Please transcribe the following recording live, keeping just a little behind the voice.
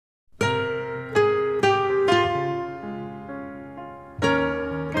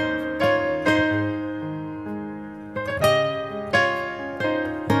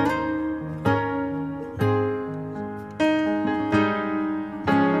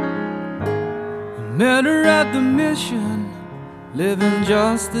Met her at the mission, living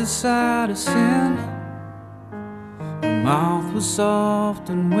just this side of sin. Her mouth was soft,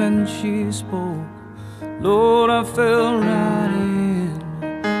 and when she spoke, Lord, I fell right in.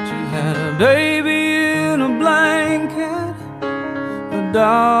 She had a baby in a blanket,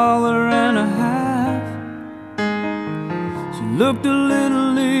 $1.50. She looked a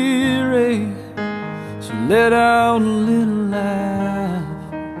little leery, she let out a little laugh.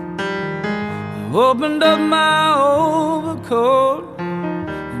 I opened up my overcoat,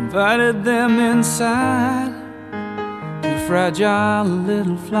 invited them inside. Two fragile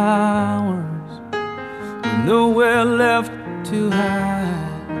little flowers with nowhere left to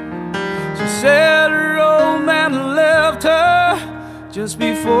hide. She said her old man left her just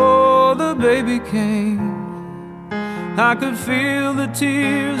before the baby came. I could feel the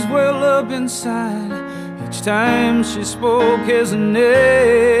tears well up inside each time she spoke his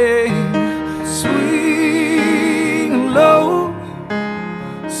name. Swing low,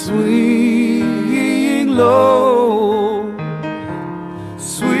 swing low,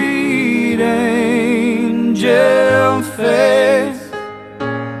 sweet angel face.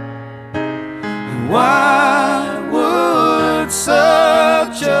 Why would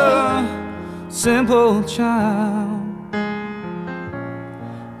such a simple child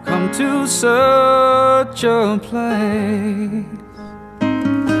come to such a place?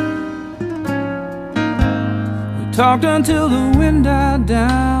 We talked until the wind died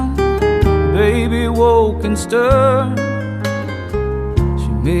down. Baby woke and stirred. She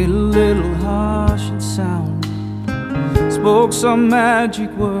made a little harsh and sound, spoke some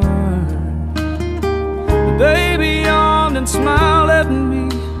magic word. The baby yawned and smiled at me,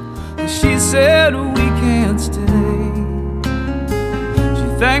 and she said, we can't stay. She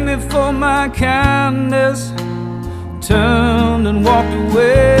thanked me for my kindness, turned and walked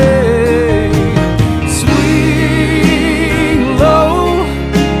away. Swing low,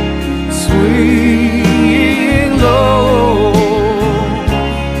 swing low,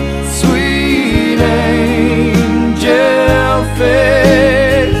 sweet angel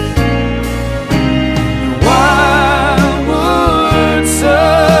face. Why would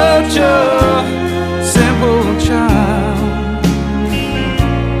such a simple child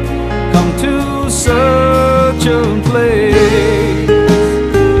come to such a place?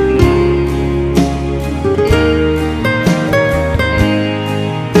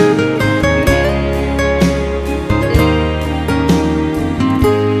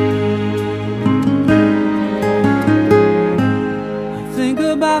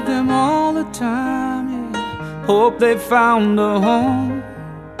 About them all the time, yeah. Hope they found a home.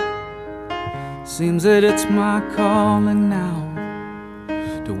 Seems that it's my calling now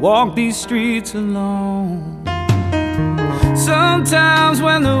to walk these streets alone. Sometimes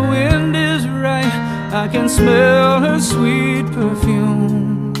when the wind is right, I can smell her sweet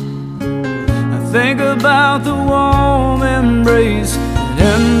perfume. I think about the warm embrace that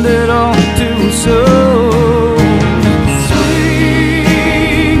ended all too soon.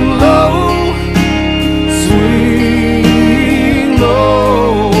 Swing low,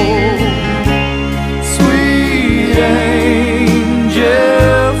 sweet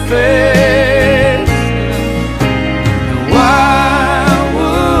angel face. Why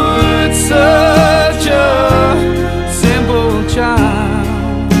would such a simple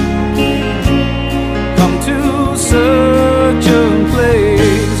child come to such a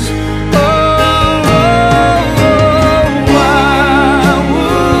place?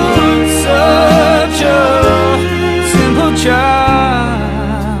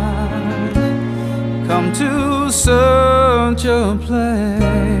 Child come to such a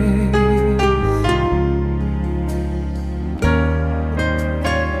place.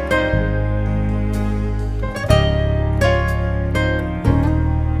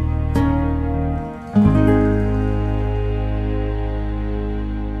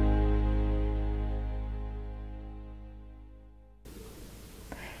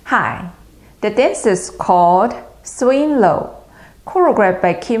 Hi, the dance is called Swing Low, choreographed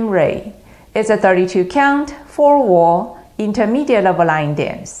by Kim Ray. It's a 32 count, 4-wall, intermediate level line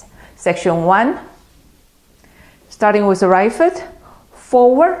dance. Section 1. Starting with the right foot,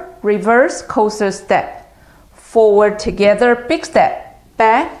 forward, reverse, coaster step. Forward together, big step.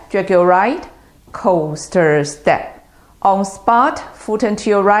 Back, drag your right, coaster step. On spot, foot into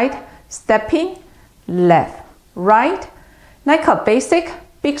your right, stepping, left, right. Nightclub basic,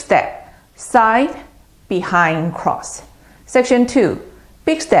 big step. Side, behind, cross. Section 2.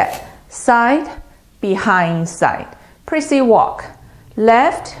 Big step. Side, behind, side. Prissy walk.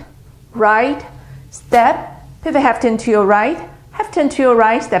 Left, right, step, pivot half turn to your right,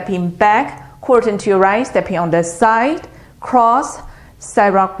 stepping back, quarter to your right, stepping on the side, cross,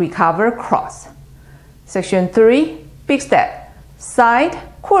 side rock, recover, cross. Section 3, big step, side,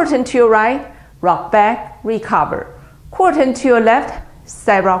 quarter to your right, rock back, recover. Quarter to your left,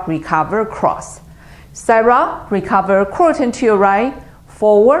 side rock, recover, cross. Side rock, recover, quarter to your right,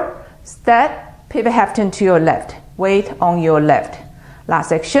 forward, step, pivot half turn to your left, weight on your left. Last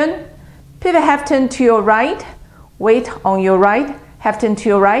section, pivot half turn to your right, weight on your right, half turn to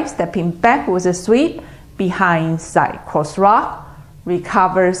your right, stepping back with a sweep, behind side, cross rock,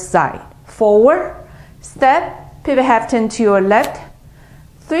 recover side, forward, step, pivot half turn to your left,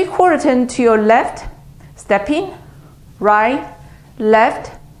 3/4 turn to your left, stepping, right,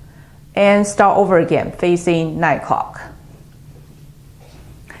 left, and start over again, facing 9 o'clock.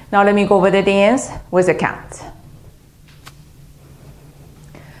 Now let me go over the dance with a count.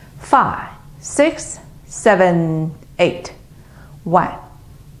 5, 6, 7, 8. 1,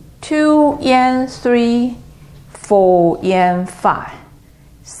 2 and 3, 4 and 5,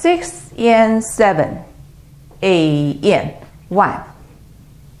 6 and 7, 8 and 1,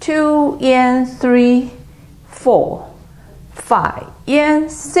 2 and 3, 4, 5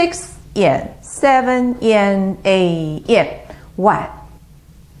 and 6 and 7 and 8 and 1,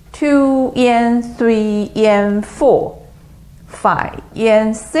 2 and 3 and 4, 5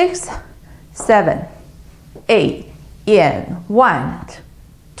 and 6, 7, 8 and 1,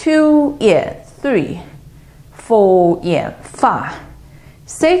 2 and 3, 4 and 5,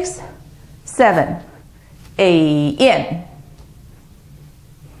 6, 7, 8 and.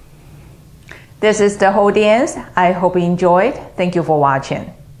 This is the whole dance. I hope you enjoyed. Thank you for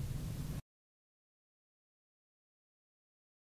watching.